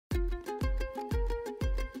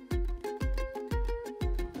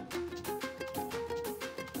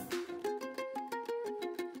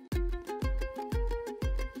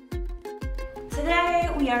Today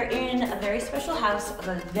we are in a very special house of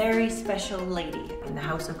a very special lady, in the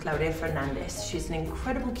house of Claudia Fernandez. She's an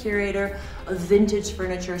incredible curator of vintage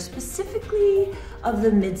furniture, specifically of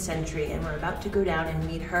the mid-century, and we're about to go down and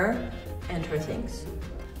meet her and her things.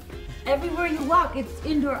 Everywhere you walk, it's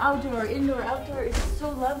indoor, outdoor, indoor, outdoor. It's so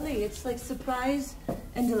lovely. It's like surprise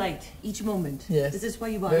and delight each moment. Yes. Is this why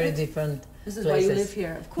you bought Very it? different This is places. why you live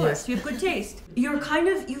here, of course. Yes. You have good taste. You're kind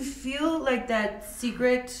of, you feel like that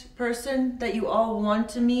secret person that you all want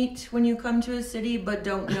to meet when you come to a city but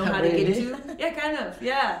don't know how to get Really? to. Yeah, kind of,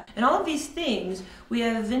 yeah. And all of these things, we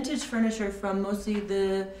have vintage furniture from mostly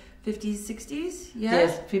the 50s, 60s, yeah?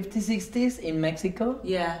 Yes, 50s, 60s in Mexico.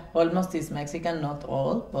 Yeah. Almost is Mexican, not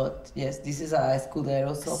all, but yes, this is a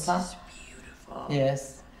escudero sofa. This is beautiful.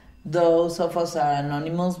 Yes. Those sofas are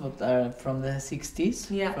anonymous, but are from the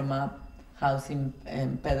 60s. Yeah. From a house in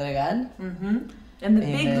Pedregal. Mm-hmm. And the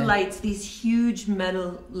In big the- lights, these huge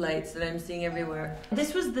metal lights that I'm seeing everywhere.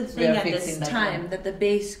 This was the We thing are at this fixing that time, one. that the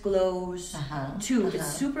base glows too. It's Uh-huh.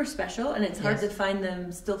 super special and it's hard Yes. to find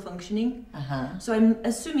them still functioning. Uh-huh. So I'm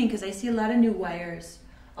assuming, because I see a lot of new wires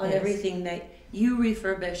on Yes. everything, that you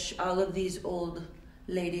refurbish all of these old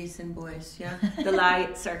ladies and boys, yeah? The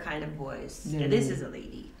lights are kind of boys. Yeah, this is a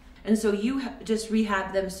lady. And so you just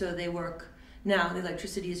rehab them so they work now. The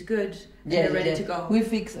electricity is good and they're ready to go. We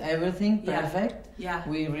fix everything Yeah. perfect. Yeah.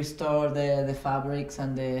 We restore the fabrics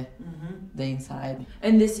and the inside.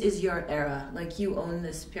 And this is your era, like you own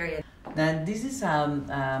this period. Now, this is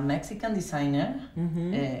a Mexican designer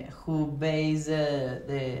who based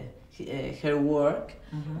her work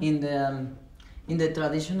in the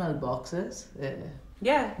traditional boxes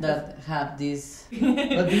Yeah. that have this.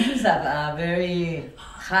 But this is a very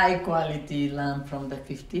high quality lamp from the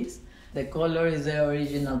 50s. The color is the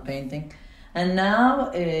original painting, and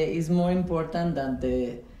now is more important than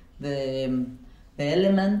the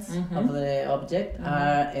elements of the object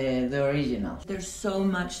are the original. There's so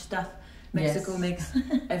much stuff. Mexico Yes. makes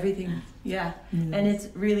everything. Yeah. And it's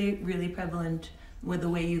really, really prevalent with the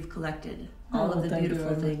way you've collected all of the thank you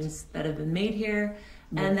beautiful very much. things that have been made here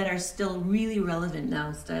and that are still really relevant now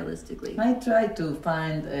stylistically. I try to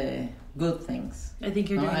find good things. I think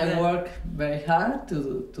you're doing I good. work very hard to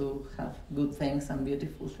have good things and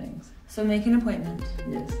beautiful things. So make an appointment.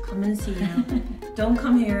 Yes. Come and see you. Don't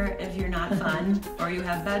come here if you're not fun or you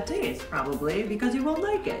have bad taste, probably, because you won't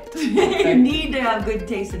like it. You need to have good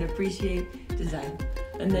taste and appreciate design.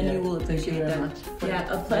 And then you will Thank you appreciate very them. much.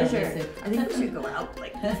 Yeah, a pleasure. I think we should go out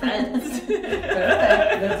like friends.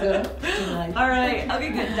 Perfect. Let's go tonight. All right, okay,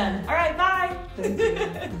 good, done. All right, bye. Thank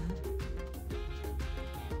you.